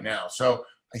jam right now. So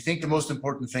I think the most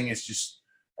important thing is just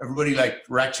everybody like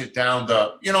ratchet down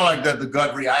the the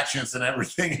gut reactions and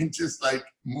everything, and just like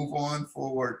move on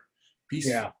forward. Peace.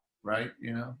 Yeah. Right.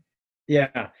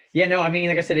 Yeah. No, I mean,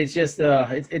 like I said, it's just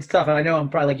it's tough. I know I'm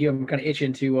probably like you. I'm kind of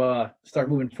itching to start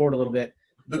moving forward a little bit.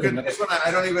 Look at this one. I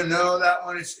don't even know that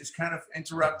one. It's kind of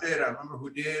interrupted. I remember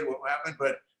who did, what happened,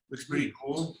 but looks pretty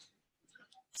cool.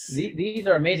 These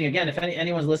are amazing. Again, if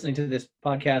anyone's listening to this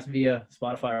podcast via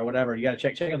Spotify or whatever, you got to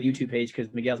check out the YouTube page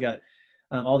because Miguel's got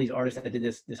all these artists that did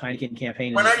this Heineken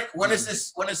campaign. When is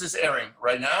this airing?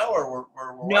 Right now, or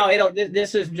we're no?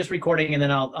 This is just recording, and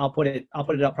then I'll put it up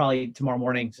probably tomorrow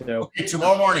morning. So okay,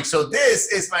 tomorrow morning. So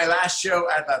this is my last show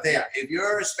at La Tea. If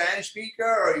you're a Spanish speaker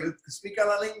or you speak a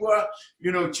la lingua,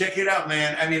 check it out,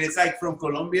 man. I mean, it's like from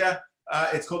Colombia.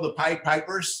 It's called the Pied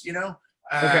Pipers.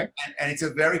 Okay. And it's a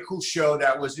very cool show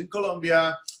that was in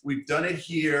Colombia. We've done it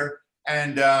here.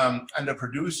 And the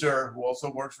producer who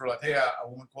also works for La Tea, a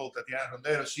woman called Tatiana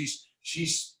Rondero,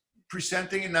 she's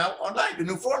presenting it now online, the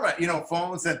new format,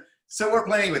 phones, and so we're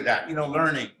playing with that,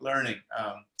 learning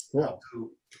how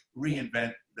to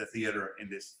reinvent the theater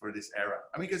for this era.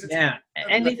 I mean, because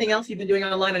anything else you've been doing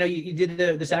online? I know you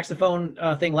did the saxophone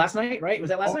thing last night, right? Was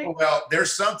that last night? Well,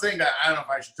 there's something that I don't know if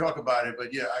I should talk about it,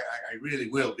 but yeah, I really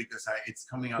will because it's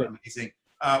coming out amazing.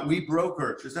 We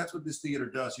broker, because that's what this theater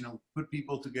does, put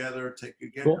people together,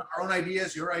 get our own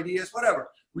ideas, your ideas, whatever.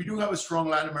 We do have a strong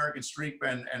Latin American streak,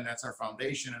 and that's our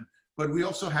foundation. But we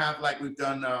also have, we've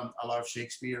done a lot of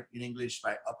Shakespeare in English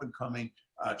by up-and-coming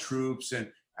troops,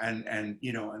 and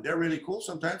they're really cool.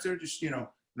 Sometimes they're just, no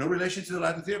relation to the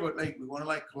Latin theater, but we want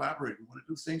to collaborate. We want to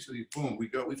do things with you. Boom, we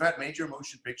go. We've had major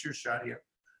motion pictures shot here.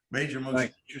 Major motion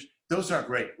pictures. Those are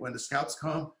great. When the scouts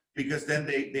come, because then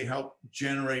they help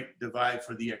generate the vibe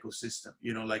for the ecosystem,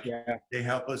 they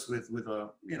help us with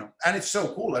and it's so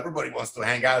cool. Everybody wants to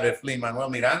hang out if Lin-Manuel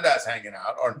Miranda is hanging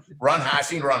out, or Ron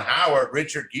Howard,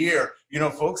 Richard Gere,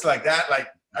 folks like that.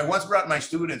 I once brought my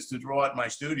students to draw at my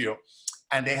studio,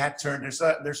 and they had turned,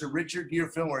 there's a Richard Gere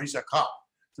film where he's a cop,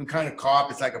 some kind of cop.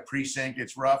 It's like a precinct.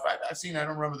 It's rough. I've seen, I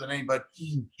don't remember the name, but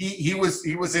he was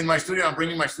in my studio. I'm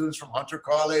bringing my students from Hunter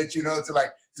College,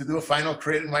 to do a final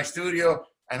crit in my studio.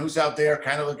 And who's out there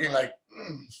kind of looking like,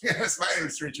 yes, my name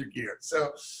is Richard Gere.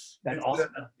 So that's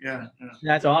awesome.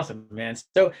 That's awesome, man.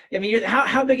 So, I mean,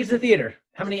 how big is the theater?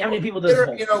 How many people does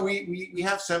it hold? We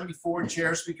have 74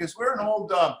 chairs because we're an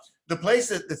old, the place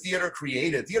that the theater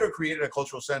created a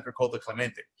cultural center called the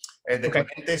Clemente. And the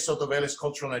Clemente Soto Vélez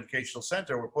Cultural and Educational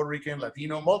Center. We're Puerto Rican,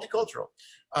 Latino, multicultural.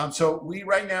 So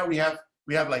right now we have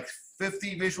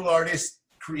 50 visual artists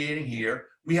creating here.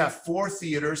 We have 4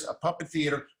 theaters, a puppet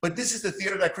theater, but this is the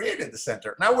theater that created the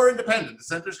center. Now we're independent. The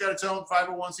center's got its own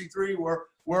 501c3.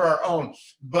 We're our own.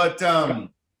 But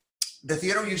the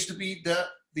theater used to be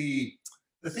the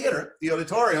theater, the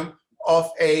auditorium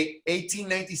of a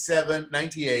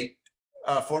 1897-98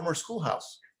 former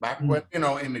schoolhouse. Back when,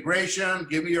 immigration,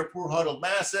 give me your poor huddled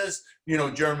masses,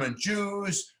 German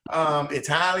Jews,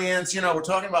 Italians, we're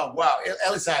talking about, wow,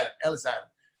 Ellis Island.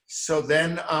 So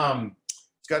then,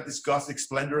 it's got this Gothic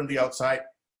splendor on the outside,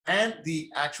 and the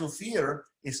actual theater,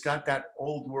 it's got that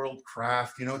old world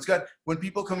craft. It's got, when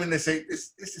people come in, they say,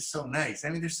 this is so nice. I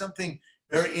mean, there's something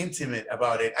very intimate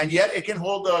about it. And yet it can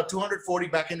hold 240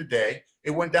 back in the day.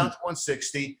 It went down to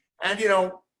 160.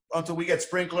 And, until we get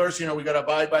sprinklers, we got to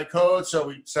abide by code. So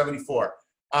we 74.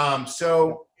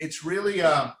 So it's really,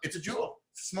 it's a jewel.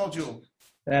 It's a small jewel.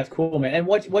 That's cool, man. And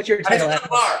what's your title? And it's a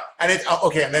bar. And it's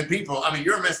okay. And then people,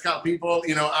 you're mezcal people,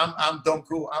 I'm Don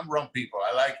Q. I'm rum people.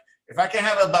 If I can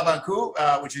have a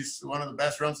Babancu, which is one of the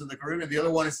best rums in the Caribbean, the other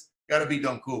one is got to be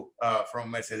Don Q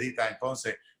from Mercedita and Ponce.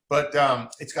 But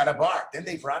it's got a bar. Then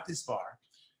they brought this bar.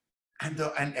 And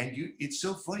it's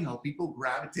so funny how people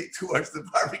gravitate towards the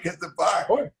bar because the bar.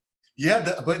 Sure.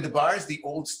 Yeah, but the bar is the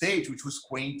old stage, which was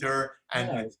quainter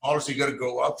and smaller, so you got to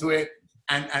go up to it.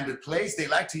 And the place, they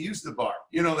like to use the bar.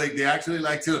 They actually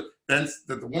like to, then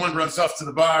the woman runs off to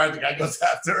the bar, the guy goes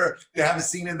after her, they have a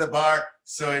scene in the bar,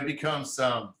 so it becomes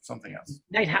something else.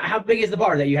 Nice. How big is the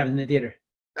bar that you have in the theater?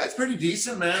 That's pretty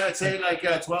decent, man. I'd say like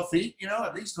 12 feet,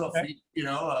 at least 12 feet,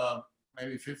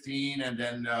 maybe 15, and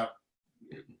then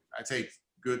I'd say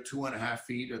good 2.5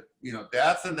 feet of,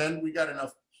 depth, and then we got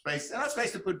enough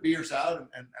space to put beers out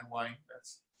and wine.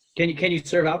 Can you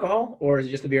serve alcohol, or is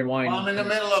it just the beer and wine? I'm in the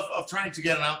middle of trying to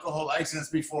get an alcohol license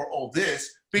before all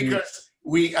this, because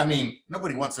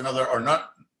nobody wants another, or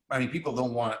not. People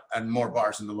don't want more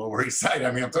bars in the Lower East Side.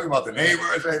 I'm talking about the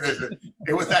neighbors.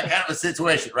 It was that kind of a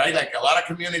situation, right? Like a lot of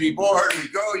community board. You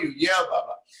go, you yell, blah,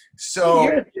 blah. So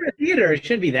you're a theater. It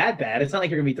shouldn't be that bad. It's not like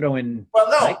you're gonna be throwing. Well,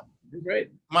 no. Right.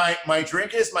 My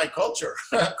drink is my culture.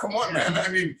 Come on,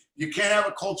 man. You can't have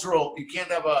a cultural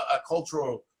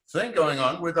thing going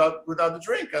on without the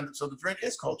drink, and so the drink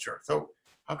is culture. So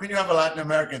how can you have a Latin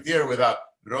American theater without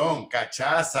ron,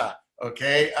 cachaça,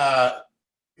 okay,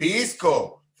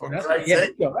 pisco? For Christ's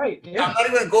sake. Right. Yeah. I'm not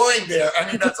even going there.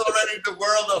 That's already the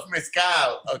world of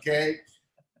mezcal. Okay.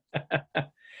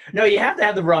 No, you have to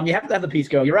have the rum. You have to have the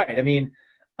pisco. You're right.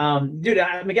 Dude,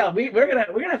 Miguel, we're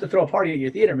gonna have to throw a party at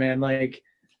your theater, man. Like,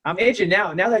 I'm itching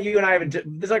now. Now that you and I have, this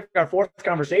is like our fourth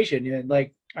conversation, and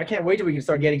like, I can't wait till we can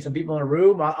start getting some people in a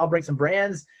room. I'll bring some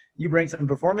brands. You bring some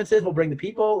performances. We'll bring the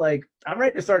people. Like, I'm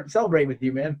ready to start celebrating with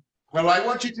you, man. Well, I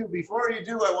want you to, before you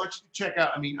do, I want you to check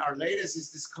out, our latest is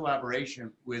this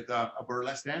collaboration with a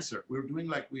burlesque dancer.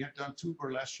 We have done 2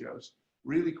 burlesque shows.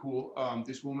 Really cool.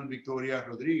 This woman, Victoria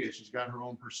Rodriguez, she's got her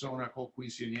own persona called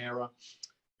Quinceañera.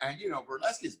 And,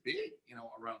 burlesque is big,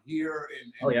 around here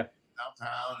in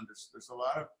downtown. And there's a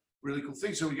lot of really cool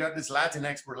things. So we got this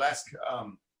Latinx burlesque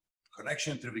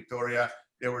connection to Victoria.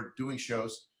 They were doing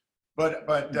shows. But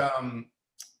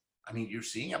you're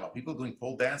seeing about people doing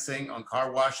pole dancing on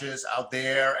car washes out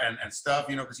there and stuff,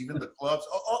 because even the clubs,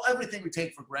 everything we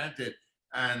take for granted.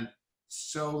 And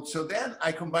so then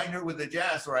I combine her with the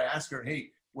jazz, or I ask her, hey,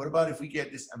 what about if we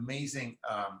get this amazing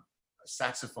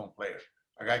saxophone player,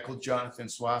 a guy called Jonathan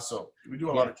Suazo. We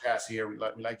do a lot of jazz here. We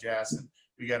like jazz, and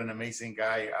we got an amazing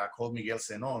guy called Miguel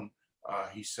Zenon.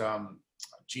 He's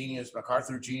genius,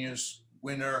 MacArthur Genius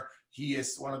winner. He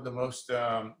is one of the most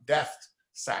deft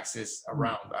saxists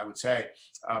around, I would say,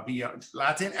 beyond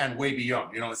Latin and way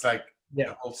beyond. It's like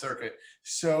the whole circuit.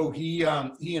 So he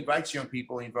invites young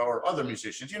people, or other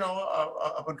musicians,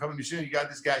 up and coming musicians. You got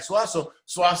this guy Suazo.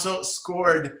 Suazo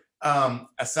scored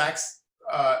a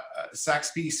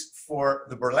sax piece for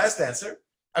the burlesque dancer.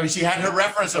 She had her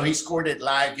reference, so he scored it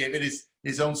live, gave it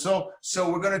his own soul.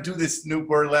 So we're gonna do this new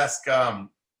burlesque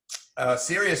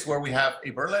series where we have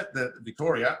a burlesque, the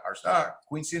Victoria, our star,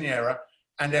 Quinceañera,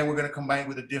 and then we're gonna combine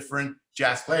with a different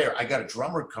jazz player. I got a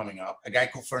drummer coming up, a guy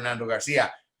called Fernando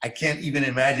Garcia. I can't even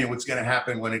imagine what's gonna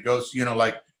happen when it goes,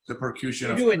 like the percussion.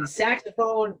 You're doing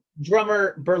saxophone,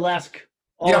 drummer, burlesque.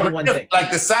 All in one thing. Like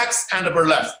the sax and the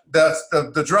burlesque,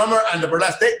 the drummer and the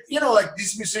burlesque. They, like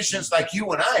these musicians, like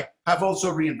you and I, have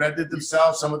also reinvented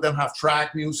themselves. Some of them have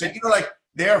track music.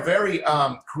 They are very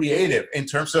creative in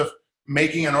terms of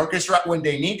making an orchestra when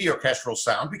they need the orchestral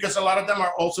sound, because a lot of them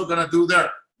are also going to do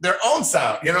their own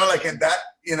sound. And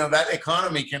that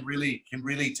economy can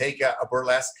really take a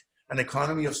burlesque, an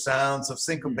economy of sounds, of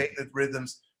syncopated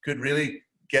rhythms, could really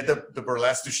get the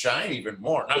burlesque to shine even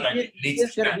more. Not that it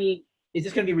needs to shine. Is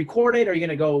this going to be recorded, or are you going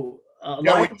to go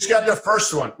live? We just got the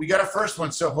first one.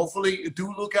 So hopefully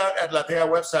do look out at Latea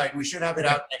website. We should have it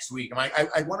out next week.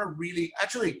 I want to really,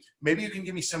 actually, maybe you can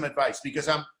give me some advice, because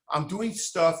I'm doing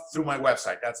stuff through my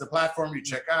website. That's the platform you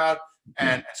check out,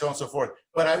 and so on and so forth.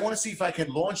 But I want to see if I can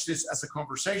launch this as a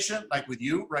conversation, like with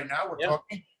you right now, we're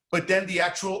talking. But then the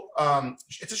actual,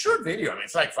 it's a short video.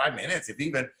 It's like 5 minutes, if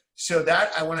even. So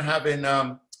that I want to have in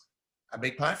a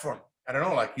big platform. I don't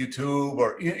know, like YouTube,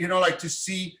 or, like to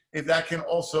see if that can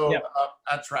also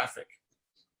add traffic.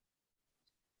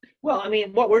 Well,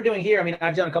 what we're doing here,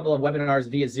 I've done a couple of webinars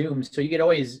via Zoom, so you could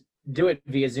always do it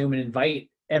via Zoom and invite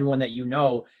everyone that you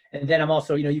know, And then I'm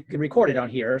also, you can record it on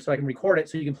here. So I can record it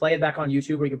so you can play it back on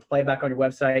YouTube, or you can play it back on your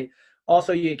website.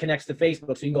 Also, it connects to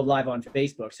Facebook, so you can go live on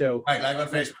Facebook. So right, live on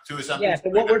Facebook too is something. Yeah, so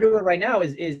what we're doing right now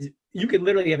is you could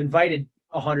literally have invited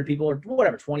 100 people or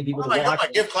whatever, 20 people to watch. I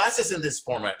give classes in this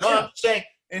format. No, I'm saying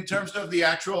in terms of the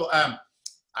actual,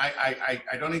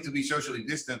 I don't need to be socially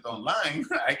distant online.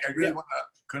 I really want to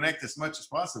connect as much as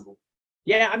possible.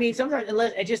 Yeah, I mean, sometimes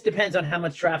it just depends on how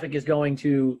much traffic is going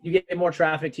to. You get more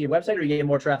traffic to your website, or you get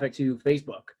more traffic to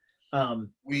Facebook.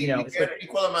 We get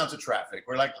equal amounts of traffic.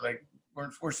 We're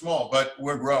we're small, but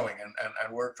we're growing,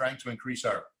 and we're trying to increase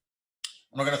our.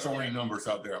 I'm not going to throw any numbers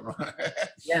out there.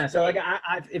 Yeah, so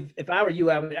if I were you,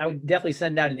 I would definitely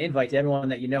send out an invite to everyone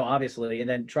that you know, obviously, and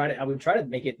then I would try to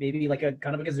make it maybe like a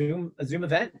kind of like a Zoom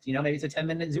event. Maybe it's a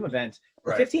 10-minute Zoom event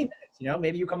or 15 minutes.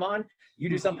 Maybe you come on, you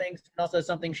do something, someone else does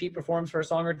something, she performs for a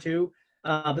song or two.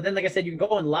 But then, like I said, you can go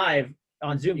on live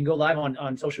on Zoom, you can go live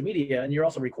on social media, and you're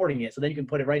also recording it, so then you can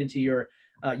put it right into your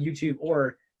YouTube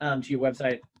or to your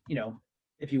website,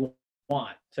 if you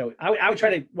want. So I would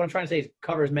try to, what I'm trying to say is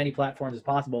cover as many platforms as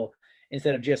possible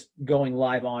instead of just going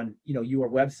live on, your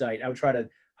website. I would try to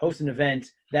host an event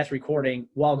that's recording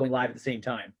while going live at the same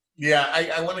time. Yeah,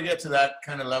 I want to get to that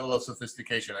kind of level of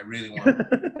sophistication. I really want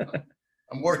to.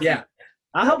 I'm working. Yeah.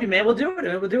 I'll help you, man. We'll do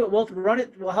it. We'll run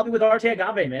it. We'll help you with Arte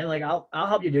Agave, man. Like I'll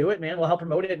help you do it, man. We'll help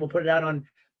promote it. We'll put it out on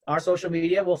our social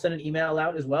media. We'll send an email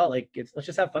out as well. Like let's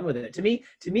just have fun with it. To me,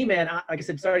 man, like I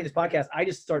said, starting this podcast, I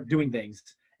just start doing things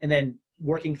and then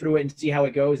working through it and see how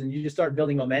it goes. And you just start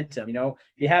building momentum. If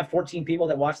you have 14 people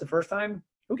that watch the first time,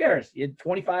 who cares? You had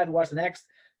 25 to watch the next,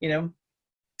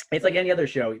 it's like any other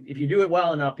show. If you do it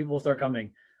well enough, people will start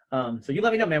coming. So you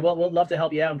let me know, man. We'll love to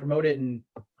help you out and promote it. And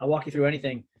I'll walk you through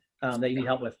anything that you need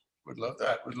help with. Would love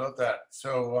that.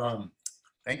 So,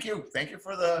 thank you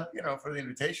for the, for the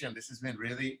invitation. This has been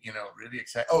really, really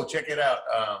exciting. Oh, check it out.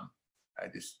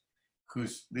 This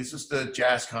was the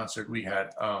jazz concert we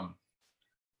had,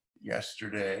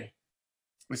 yesterday.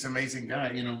 This amazing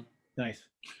guy, Nice.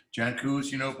 Jan Koos,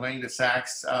 playing the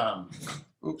sax.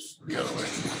 Oops, the other way.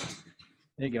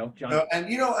 There you go, John. And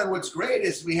what's great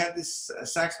is we had this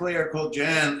sax player called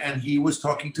Jan, and he was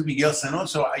talking to Miguel Senon.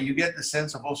 So you get the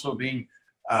sense of also being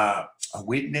a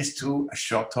witness to a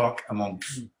shop talk among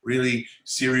really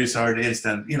serious artists,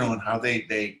 and and how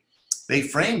they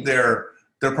frame their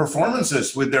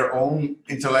performances with their own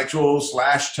intellectual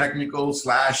 / technical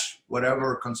 /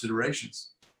 whatever considerations.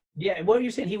 Yeah, and what were you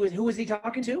saying? Who was he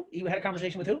talking to? You had a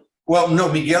conversation with who? Well,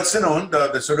 no, Miguel Senon,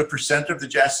 the sort of presenter of the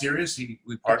jazz series.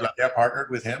 We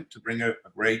partnered with him to bring a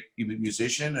great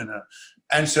musician,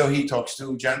 and so he talks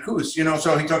to Jan Koos.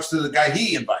 So he talks to the guy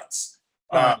he invites,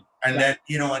 then and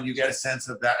you get a sense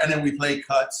of that, and then we play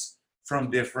cuts from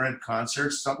different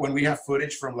concerts. So when we have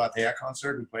footage from Latea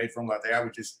concert, we played from Latea,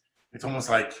 which is. It's almost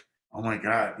like, oh my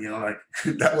God, like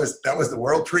that was the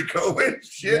world pre-COVID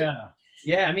shit.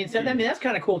 Yeah. I mean, that's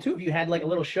kind of cool too. If you had like a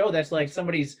little show that's like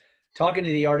somebody's talking to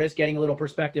the artist, getting a little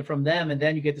perspective from them, and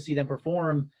then you get to see them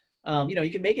perform. You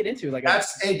can make it into like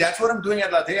that's what I'm doing at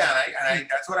Latea, and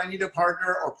that's what I need a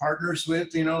partner or partners with.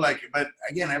 But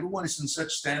again, everyone is in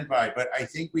such standby. But I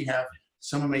think we have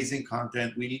some amazing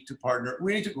content. We need to partner.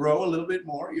 We need to grow a little bit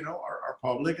more. Our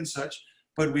public and such.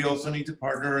 But we also need to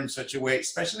partner in such a way,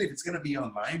 especially if it's going to be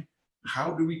online.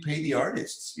 How do we pay the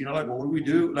artists? What do we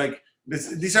do? Like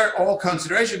these are all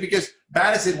considerations, because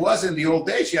bad as it was in the old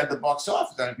days, you had the box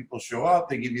office, and people show up,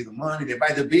 they give you the money, they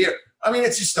buy the beer. I mean,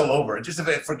 it's just all over. Just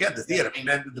forget the theater. I mean,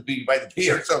 then you buy the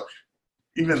beer. So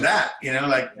even that, you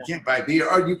can't buy beer,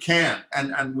 or you can,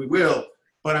 and we will.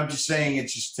 But I'm just saying,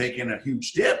 it's just taking a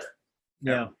huge dip.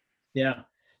 Yeah.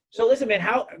 So listen, man,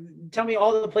 tell me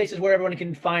all the places where everyone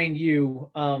can find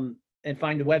you, and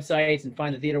find the websites and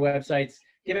find the theater websites.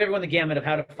 Give everyone the gamut of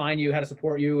how to find you, how to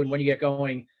support you, and when you get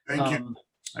going.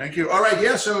 Thank you. All right.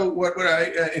 Yeah. So what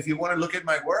if you want to look at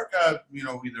my work,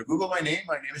 either Google my name.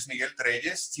 My name is Miguel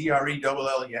Trelles,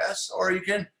 TRELLES, or you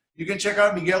can check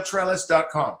out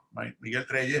migueltrelles.com,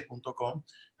 migueltrelles.com.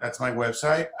 That's my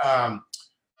website. And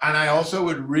I also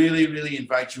would really, really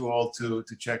invite you all to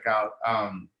check out,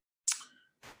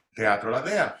 Teatro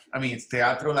Latea. I mean, it's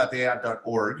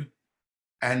teatrolatea.org.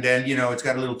 And then, it's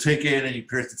got a little ticket, and you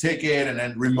press the ticket, and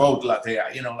then remote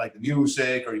Latea, like the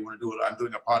music, or you want to do it. I'm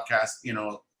doing a podcast,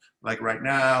 like right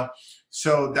now.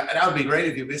 So that would be great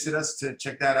if you visit us to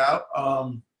check that out.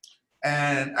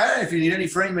 And if you need any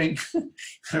framing,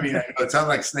 I mean, it sounds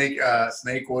like snake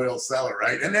oil seller,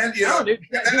 right? And then,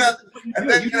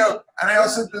 and I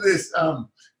also do this.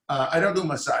 I don't do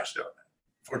massage though,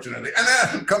 fortunately. And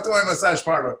then come to my massage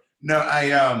parlor. No,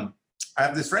 I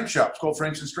have this frame shop. It's called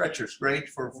Frames and Stretchers. Great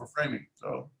for framing.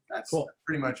 So that's cool.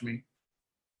 Pretty much me.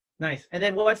 Nice. And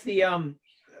then what's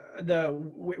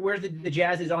where's the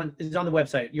jazz is on the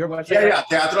website, your website? Yeah,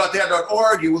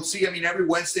 teatroalatea.org. You will see, I mean, every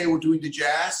Wednesday we're doing the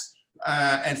jazz,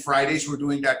 and Fridays we're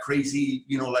doing that crazy,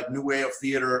 like new way of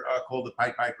theater called the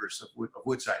Pied Pipers of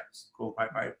Woodside. It's called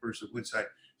Pied Pipers of Woodside.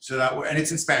 So and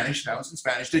it's in Spanish. That one's in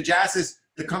Spanish.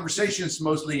 The conversation is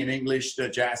mostly in English. The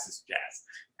jazz is jazz.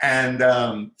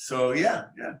 And so, yeah.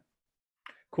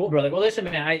 Cool, brother. Well, listen,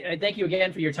 man, I thank you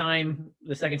again for your time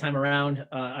the second time around.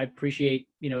 I appreciate,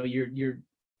 we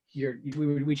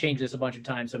changed this a bunch of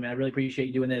times. So, man, I really appreciate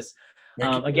you doing this.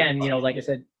 Again, like I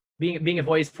said, being a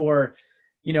voice for,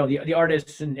 the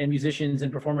artists and musicians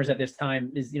and performers at this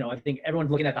time is, I think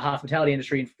everyone's looking at the hospitality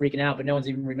industry and freaking out, but no one's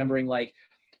even remembering like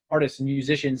artists and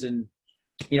musicians and,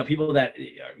 people that,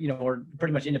 are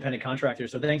pretty much independent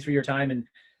contractors. So thanks for your time and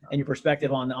your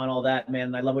perspective on all that,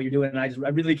 man. I love what you're doing. And I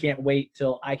really can't wait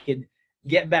till I could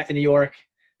get back to New York.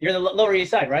 You're in the Lower East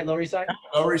Side, right? Lower East Side?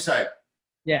 Lower East Side.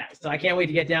 Yeah. So I can't wait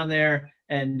to get down there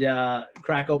and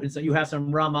crack open. So you have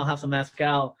some rum, I'll have some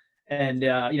mezcal and,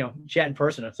 chat in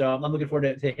person. So I'm looking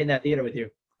forward to hitting that theater with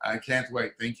you. I can't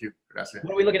wait. Thank you. Gracias.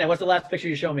 What are we looking at? What's the last picture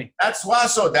you show me? That's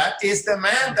Suazo. That is the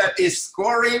man that is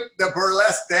scoring the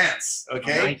burlesque dance.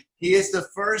 Okay, right. He is the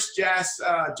first jazz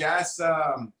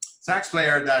sax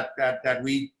player that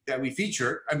we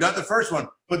featured. I'm not the first one,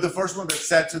 but the first one that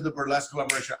said to the burlesque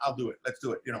collaboration, "I'll do it. Let's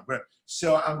do it."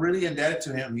 So I'm really indebted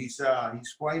to him. He's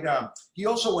quite. He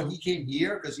also, when he came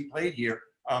here, because he played here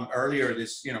earlier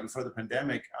this, before the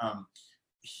pandemic.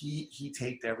 He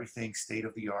taped everything state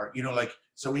of the art.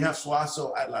 So we have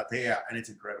Suazo at La Tea, and it's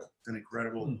incredible. It's an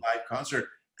incredible live concert.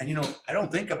 And I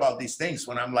don't think about these things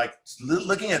when I'm like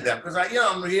looking at them, because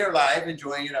I'm here live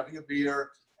enjoying it, having a beer,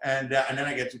 and then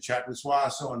I get to chat with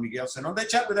Suazo and Miguel Senón. They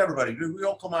chat with everybody. We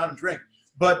all come out and drink.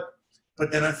 But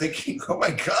then I'm thinking, oh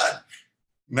my God,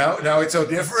 now it's so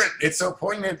different. It's so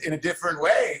poignant in a different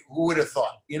way. Who would have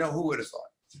thought? Who would have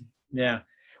thought? Yeah.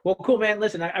 Well, cool, man.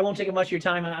 Listen, I won't take up much of your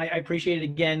time. I appreciate it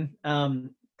again.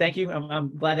 Thank you.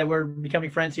 I'm glad that we're becoming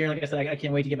friends here. Like I said, I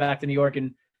can't wait to get back to New York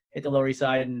and hit the Lower East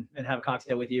Side and have a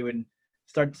cocktail with you and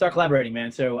start collaborating,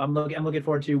 man. So I'm looking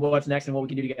forward to what's next and what we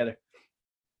can do together.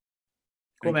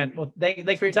 Cool, man. Well,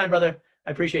 thanks for your time, brother. I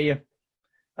appreciate you.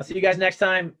 I'll see you guys next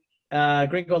time.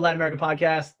 Gringo Latin American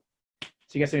Podcast.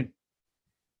 See you guys soon.